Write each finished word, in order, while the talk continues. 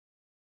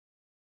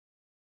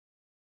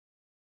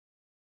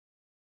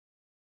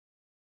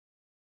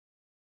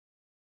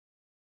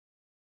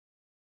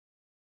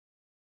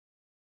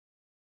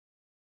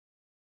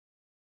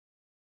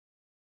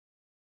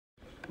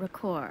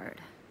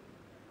record.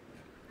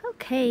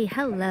 Okay,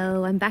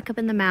 hello. I'm back up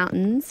in the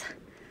mountains.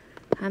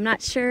 I'm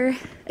not sure,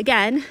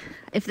 again,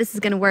 if this is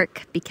going to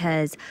work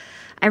because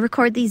I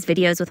record these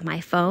videos with my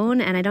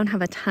phone and I don't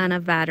have a ton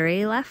of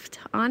battery left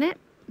on it,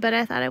 but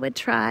I thought I would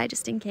try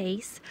just in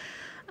case.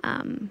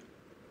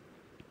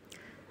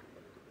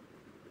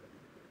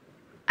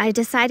 I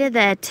decided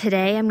that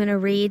today I'm going to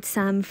read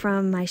some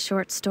from my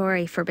short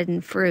story,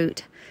 Forbidden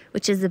Fruit,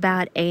 which is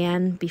about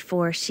Anne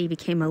before she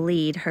became a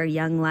lead, her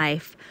young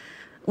life.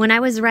 When I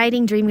was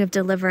writing Dreaming of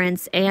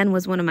Deliverance, Anne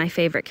was one of my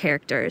favorite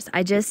characters.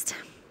 I just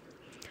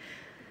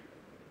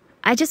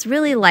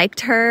really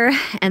liked her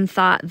and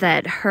thought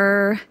that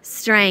her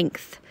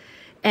strength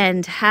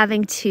and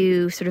having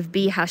to sort of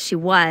be how she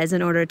was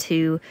in order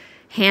to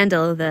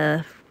handle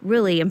the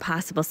really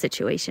impossible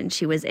situation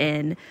she was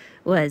in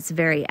was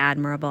very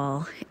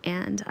admirable.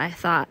 And I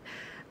thought,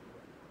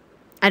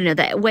 I don't know,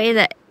 the way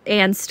that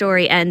Anne's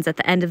story ends at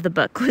the end of the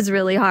book was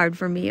really hard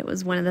for me. It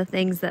was one of the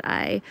things that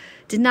I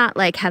did not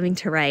like having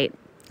to write.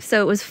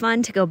 So it was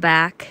fun to go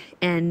back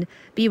and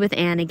be with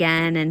Anne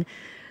again and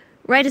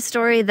write a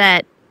story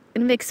that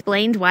kind of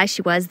explained why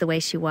she was the way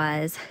she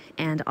was,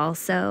 and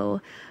also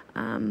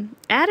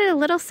added a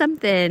little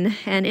something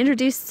and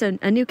introduced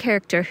a new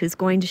character who's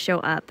going to show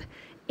up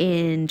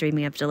in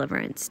Dreaming of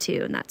Deliverance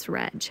too, and that's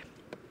Reg.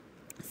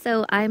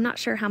 So I'm not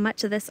sure how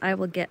much of this I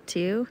will get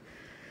to,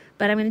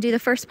 but I'm going to do the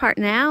first part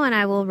now, and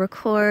I will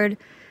record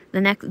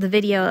the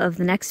video of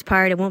the next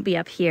part. It won't be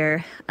up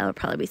here. It'll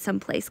probably be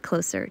someplace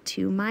closer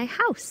to my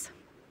house.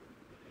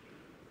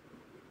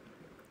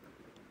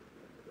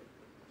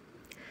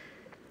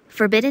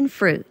 Forbidden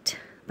Fruit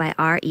by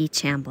R.E.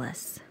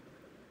 Chambliss.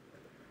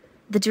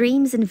 The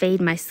dreams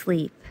invade my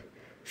sleep,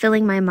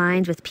 filling my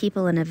mind with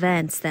people and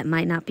events that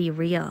might not be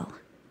real.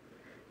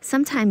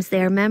 Sometimes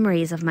they are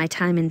memories of my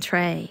time in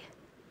Trey.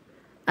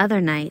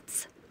 Other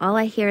nights, all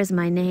I hear is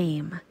my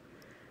name.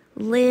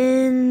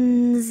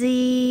 Lindsay,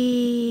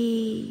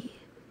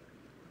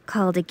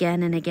 called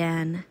again and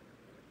again.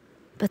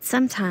 But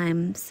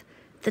sometimes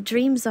the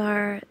dreams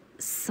are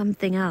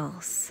something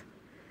else.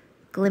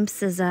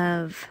 Glimpses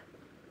of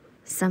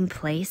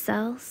someplace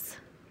else.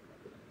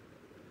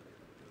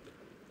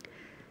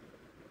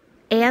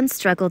 Anne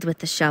struggled with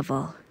the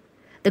shovel.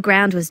 The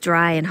ground was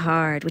dry and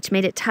hard, which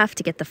made it tough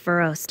to get the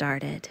furrow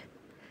started.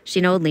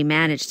 She'd only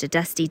managed a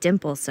dusty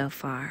dimple so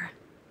far.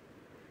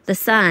 The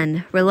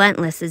sun,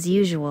 relentless as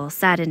usual,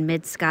 sat in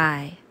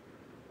mid-sky.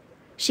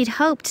 She'd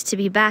hoped to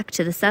be back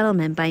to the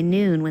settlement by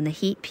noon when the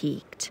heat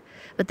peaked,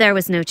 but there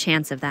was no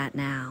chance of that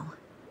now.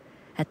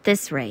 At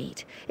this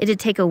rate, it'd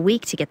take a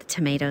week to get the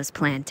tomatoes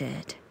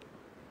planted.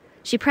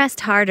 She pressed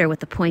harder with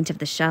the point of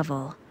the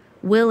shovel,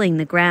 willing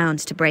the ground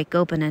to break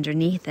open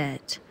underneath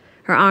it,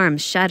 her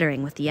arms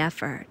shuddering with the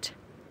effort.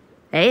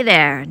 "Hey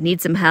there, need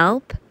some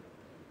help?"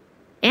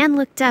 Anne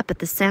looked up at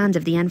the sound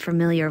of the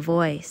unfamiliar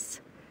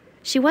voice.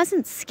 She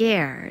wasn't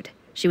scared.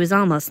 She was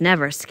almost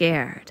never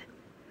scared.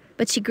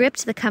 But she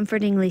gripped the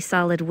comfortingly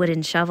solid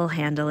wooden shovel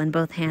handle in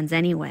both hands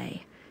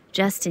anyway,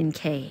 just in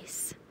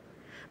case.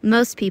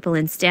 Most people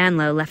in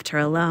Stanlow left her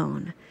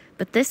alone,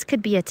 but this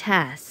could be a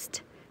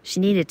test. She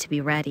needed to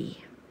be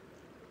ready.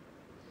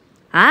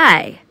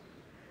 "Hi!"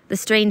 The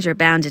stranger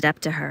bounded up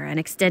to her and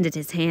extended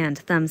his hand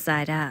thumb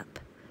side up.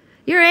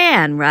 "You're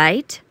Anne,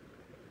 right?"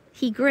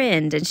 He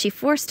grinned, and she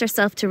forced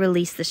herself to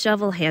release the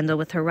shovel handle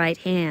with her right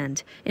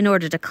hand in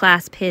order to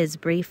clasp his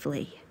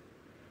briefly.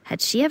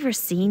 Had she ever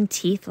seen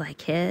teeth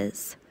like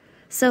his?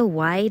 So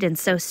white and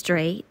so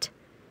straight.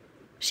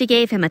 She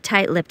gave him a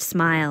tight-lipped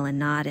smile and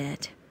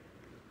nodded.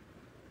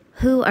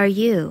 "Who are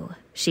you?"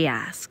 she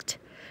asked,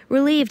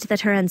 relieved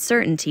that her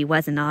uncertainty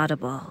wasn't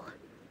audible.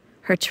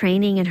 Her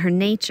training and her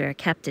nature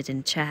kept it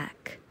in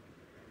check.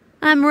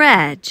 "I'm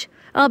Reg.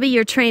 I'll be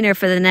your trainer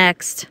for the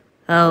next,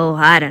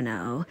 I don't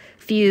know,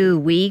 few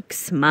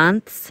weeks,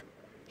 months."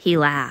 He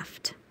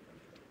laughed.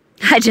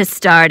 "I just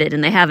started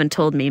and they haven't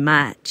told me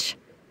much."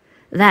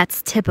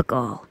 That's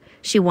typical,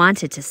 she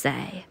wanted to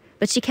say,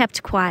 but she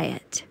kept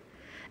quiet.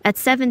 At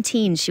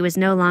 17, she was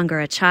no longer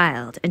a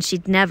child, and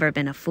she'd never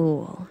been a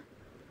fool.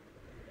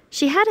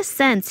 She had a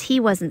sense he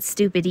wasn't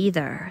stupid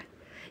either,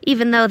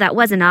 even though that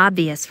wasn't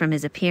obvious from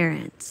his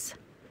appearance.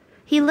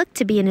 He looked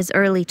to be in his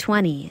early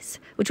 20s,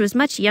 which was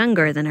much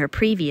younger than her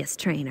previous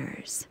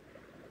trainers.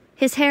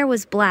 His hair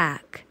was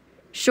black,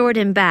 short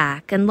in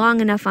back and long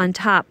enough on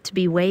top to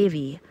be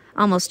wavy,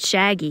 almost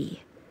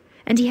shaggy,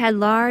 and he had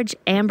large,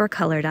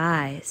 amber-colored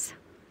eyes.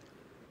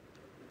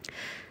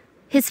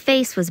 His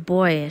face was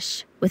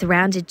boyish, with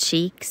rounded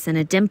cheeks and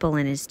a dimple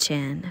in his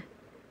chin.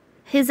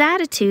 His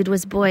attitude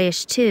was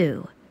boyish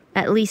too,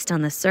 at least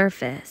on the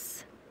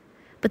surface.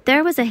 But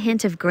there was a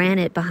hint of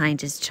granite behind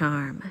his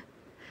charm.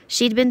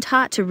 She'd been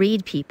taught to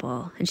read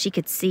people, and she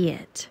could see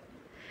it.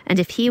 And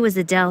if he was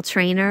a Dell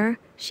trainer,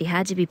 she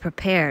had to be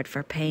prepared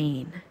for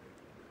pain.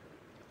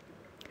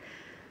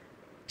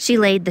 She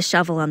laid the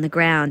shovel on the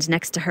ground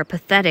next to her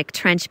pathetic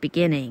trench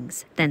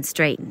beginnings, then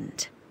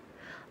straightened.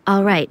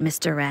 "All right,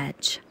 Mr.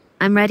 Reg.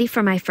 I'm ready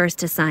for my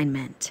first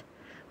assignment.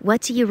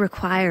 What do you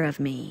require of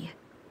me?"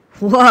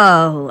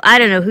 Whoa, I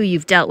don't know who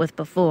you've dealt with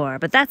before,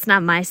 but that's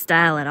not my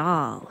style at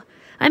all.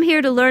 I'm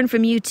here to learn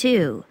from you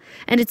too,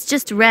 and it's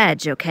just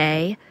Reg,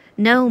 okay?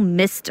 No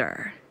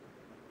Mr.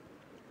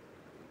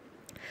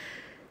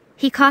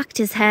 He cocked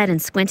his head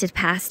and squinted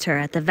past her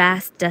at the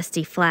vast,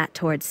 dusty flat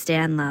towards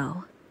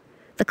Stanlow.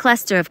 The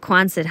cluster of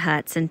Quonset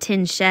huts and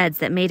tin sheds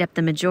that made up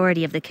the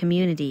majority of the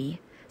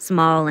community,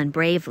 small and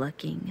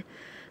brave-looking,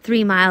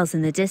 3 miles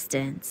in the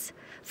distance,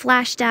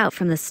 flashed out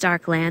from the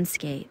stark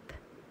landscape.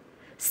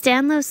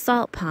 Stanlow's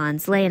salt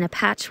ponds lay in a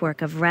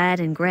patchwork of red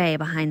and gray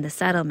behind the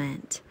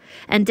settlement,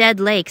 and Dead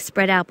Lake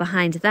spread out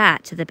behind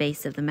that to the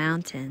base of the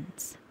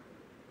mountains.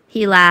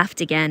 He laughed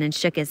again and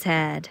shook his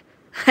head.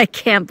 I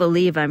can't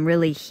believe I'm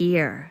really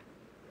here.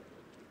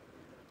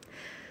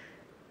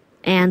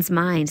 Anne's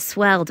mind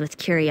swelled with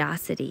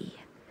curiosity.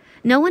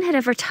 No one had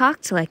ever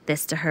talked like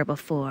this to her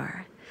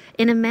before,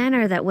 in a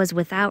manner that was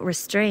without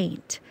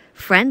restraint,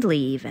 friendly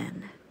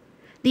even.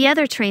 The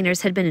other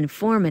trainers had been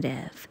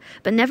informative,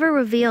 but never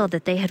revealed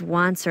that they had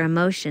wants or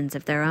emotions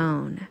of their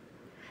own.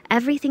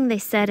 Everything they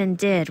said and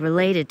did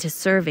related to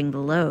serving the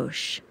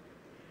Loche.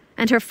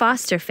 And her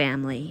foster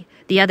family,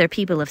 the other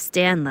people of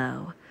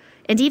Stanlow,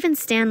 and even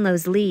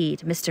Stanlow's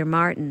lead, Mr.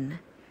 Martin,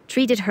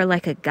 treated her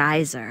like a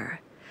geyser,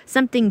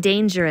 something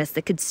dangerous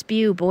that could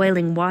spew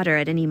boiling water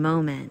at any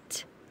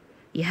moment.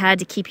 You had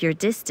to keep your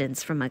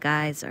distance from a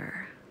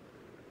geyser.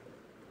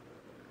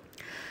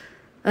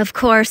 Of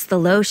course, the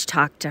Loche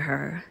talked to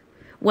her.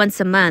 Once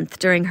a month,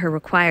 during her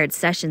required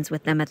sessions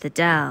with them at the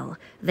Dell,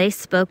 they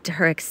spoke to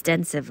her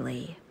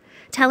extensively,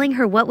 telling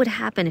her what would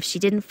happen if she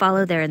didn't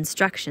follow their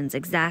instructions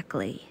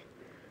exactly.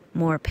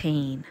 More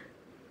pain.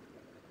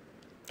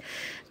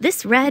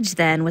 This Reg,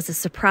 then, was a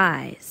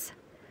surprise.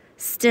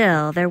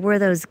 Still, there were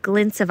those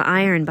glints of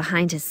iron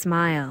behind his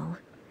smile.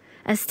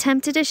 As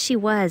tempted as she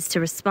was to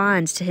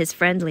respond to his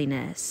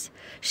friendliness,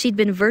 she'd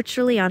been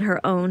virtually on her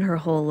own her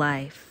whole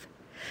life.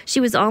 She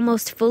was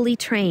almost fully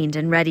trained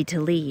and ready to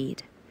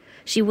lead.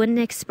 She wouldn't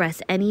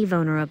express any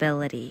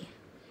vulnerability.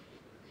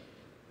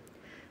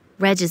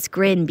 Reg's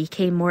grin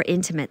became more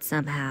intimate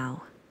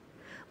somehow.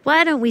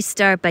 Why don't we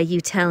start by you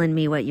telling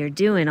me what you're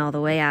doing all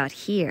the way out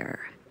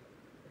here?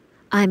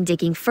 I'm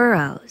digging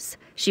furrows,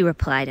 she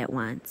replied at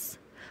once.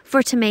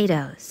 For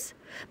tomatoes.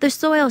 The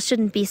soil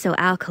shouldn't be so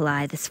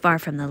alkali this far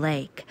from the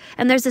lake,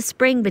 and there's a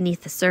spring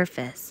beneath the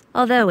surface,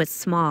 although it's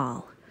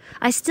small.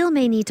 I still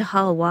may need to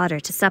haul water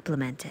to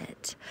supplement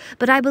it,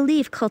 but I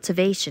believe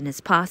cultivation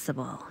is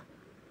possible.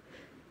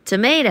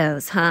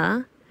 Tomatoes,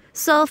 huh?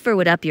 Sulfur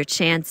would up your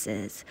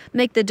chances,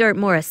 make the dirt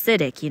more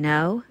acidic, you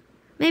know.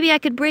 Maybe I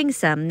could bring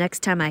some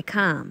next time I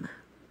come.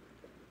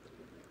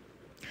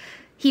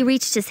 He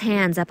reached his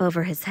hands up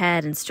over his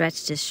head and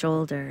stretched his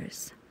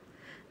shoulders.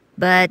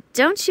 But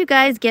don't you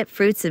guys get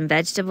fruits and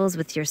vegetables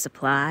with your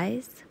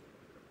supplies?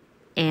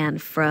 Anne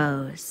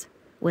froze.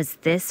 Was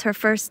this her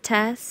first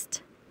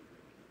test?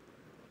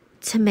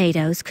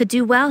 Tomatoes could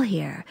do well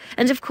here,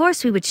 and of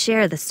course we would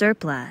share the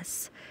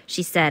surplus,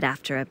 she said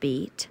after a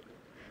beat.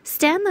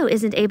 Stanlow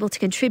isn't able to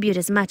contribute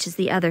as much as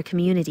the other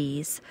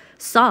communities.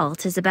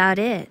 Salt is about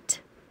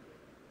it.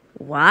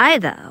 Why,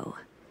 though?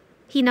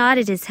 He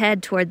nodded his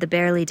head toward the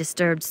barely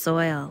disturbed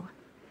soil.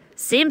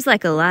 Seems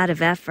like a lot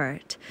of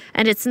effort,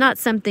 and it's not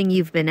something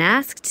you've been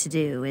asked to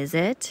do, is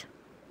it?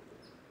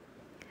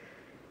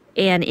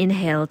 Anne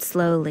inhaled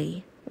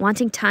slowly,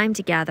 wanting time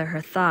to gather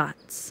her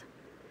thoughts.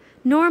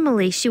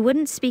 Normally, she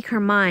wouldn't speak her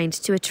mind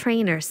to a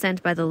trainer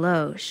sent by the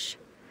Loche,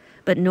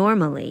 but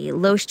normally,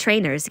 Loche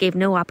trainers gave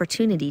no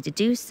opportunity to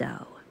do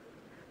so.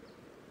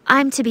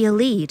 I'm to be a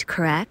lead,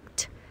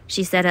 correct?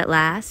 She said at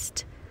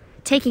last.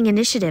 Taking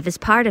initiative is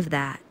part of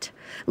that.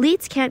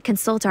 Leads can't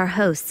consult our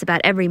hosts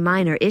about every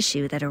minor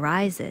issue that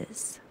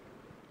arises.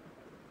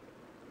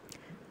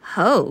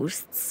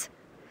 Hosts?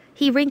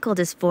 He wrinkled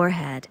his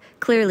forehead,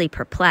 clearly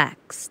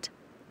perplexed.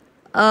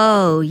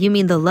 Oh, you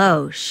mean the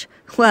Loche.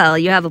 Well,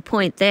 you have a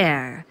point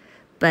there.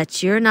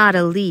 But you're not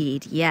a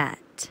lead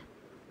yet.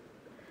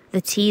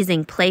 The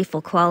teasing,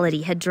 playful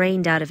quality had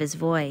drained out of his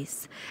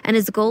voice, and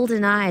his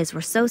golden eyes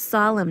were so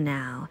solemn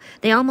now,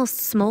 they almost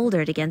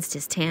smoldered against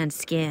his tanned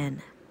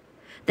skin.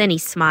 Then he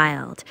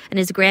smiled, and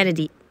his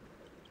gravity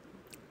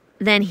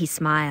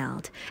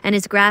vanished,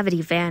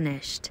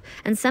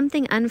 and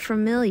something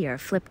unfamiliar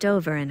flipped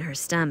over in her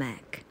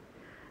stomach.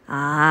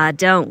 Ah,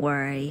 don't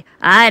worry.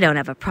 I don't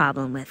have a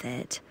problem with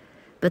it.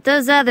 But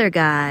those other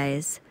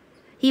guys,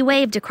 he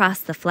waved across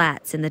the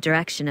flats in the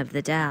direction of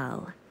the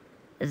Dell.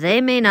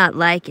 They may not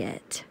like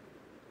it.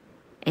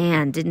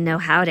 Anne didn't know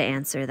how to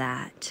answer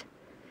that.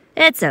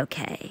 It's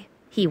okay,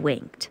 he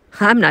winked.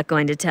 I'm not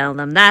going to tell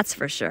them, that's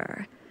for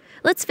sure.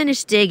 Let's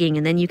finish digging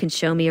and then you can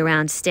show me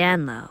around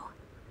Stanlow.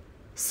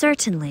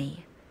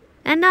 Certainly.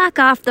 And knock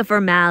off the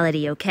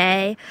formality,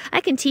 okay?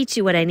 I can teach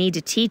you what I need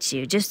to teach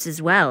you just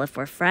as well if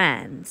we're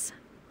friends.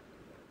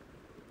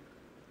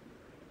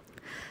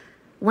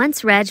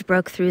 Once Reg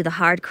broke through the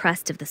hard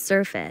crust of the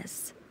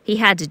surface, he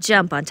had to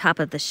jump on top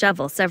of the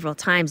shovel several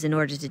times in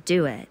order to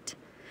do it.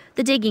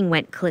 The digging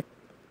went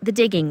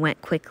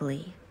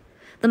quickly.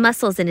 the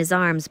muscles in his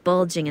arms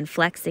bulging and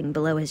flexing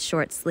below his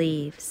short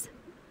sleeves.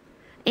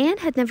 Anne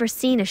had never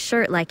seen a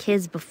shirt like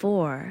his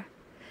before.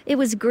 It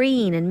was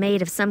green and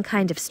made of some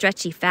kind of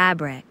stretchy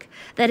fabric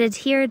that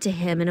adhered to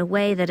him in a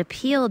way that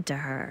appealed to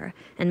her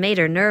and made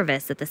her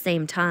nervous at the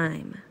same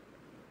time.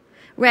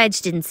 Reg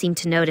didn't seem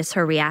to notice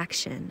her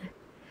reaction.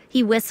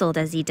 He whistled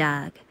as he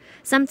dug,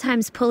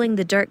 sometimes pulling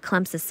the dirt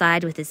clumps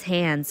aside with his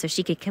hands so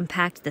she could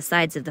compact the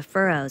sides of the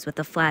furrows with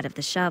the flat of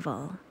the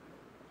shovel.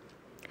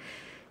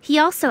 He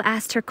also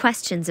asked her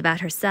questions about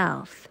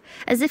herself,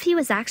 as if he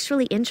was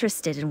actually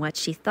interested in what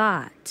she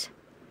thought.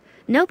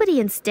 Nobody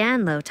in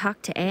Stanlow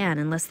talked to Anne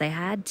unless they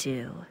had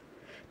to.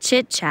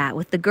 Chit-chat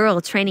with the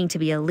girl training to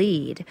be a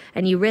lead,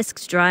 and you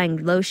risked drawing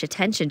Loesch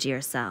attention to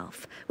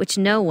yourself, which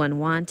no one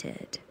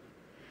wanted.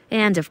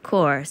 And, of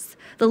course,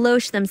 the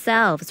Loesch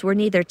themselves were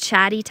neither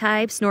chatty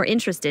types nor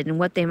interested in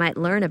what they might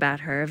learn about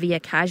her via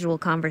casual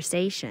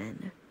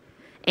conversation.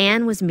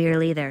 Anne was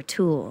merely their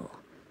tool,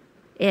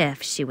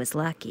 if she was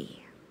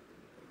lucky.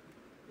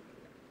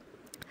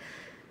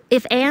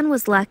 If Anne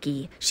was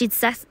lucky, she'd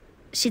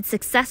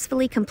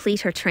successfully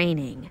complete her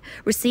training,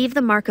 receive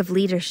the mark of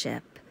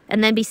leadership,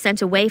 and then be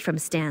sent away from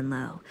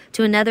Stanlow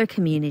to another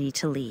community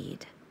to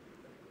lead.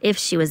 If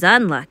she was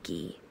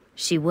unlucky,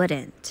 she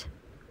wouldn't.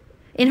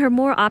 In her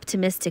more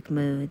optimistic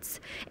moods,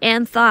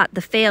 Anne thought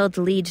the failed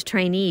lead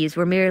trainees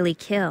were merely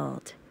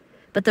killed.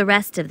 But the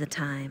rest of the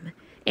time,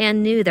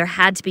 Anne knew there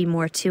had to be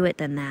more to it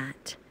than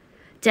that.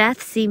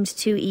 Death seemed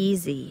too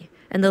easy,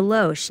 and the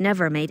Loesch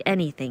never made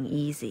anything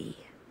easy.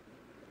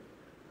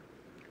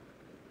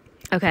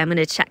 Okay, I'm going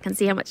to check and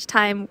see how much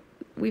time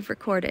we've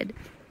recorded.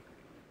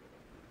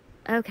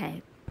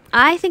 Okay,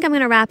 I think I'm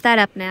going to wrap that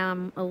up now.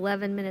 I'm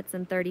 11 minutes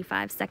and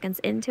 35 seconds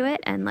into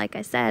it, and like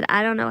I said,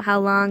 I don't know how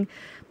long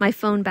my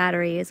phone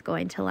battery is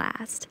going to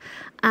last.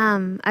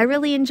 I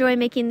really enjoy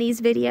making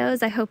these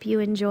videos. I hope you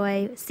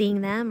enjoy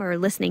seeing them or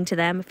listening to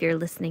them if you're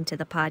listening to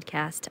the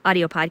podcast,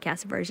 audio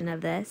podcast version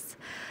of this.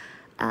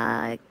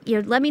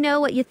 Let me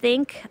know what you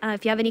think.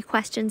 If you have any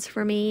questions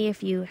for me,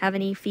 if you have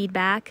any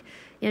feedback,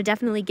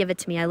 definitely give it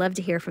to me. I love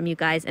to hear from you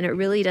guys, and it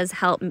really does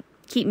help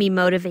keep me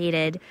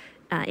motivated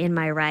in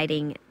my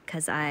writing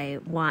because I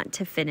want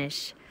to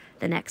finish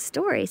the next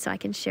story so I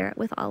can share it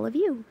with all of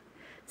you.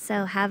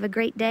 So have a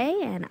great day,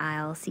 and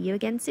I'll see you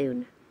again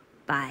soon.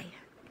 Bye.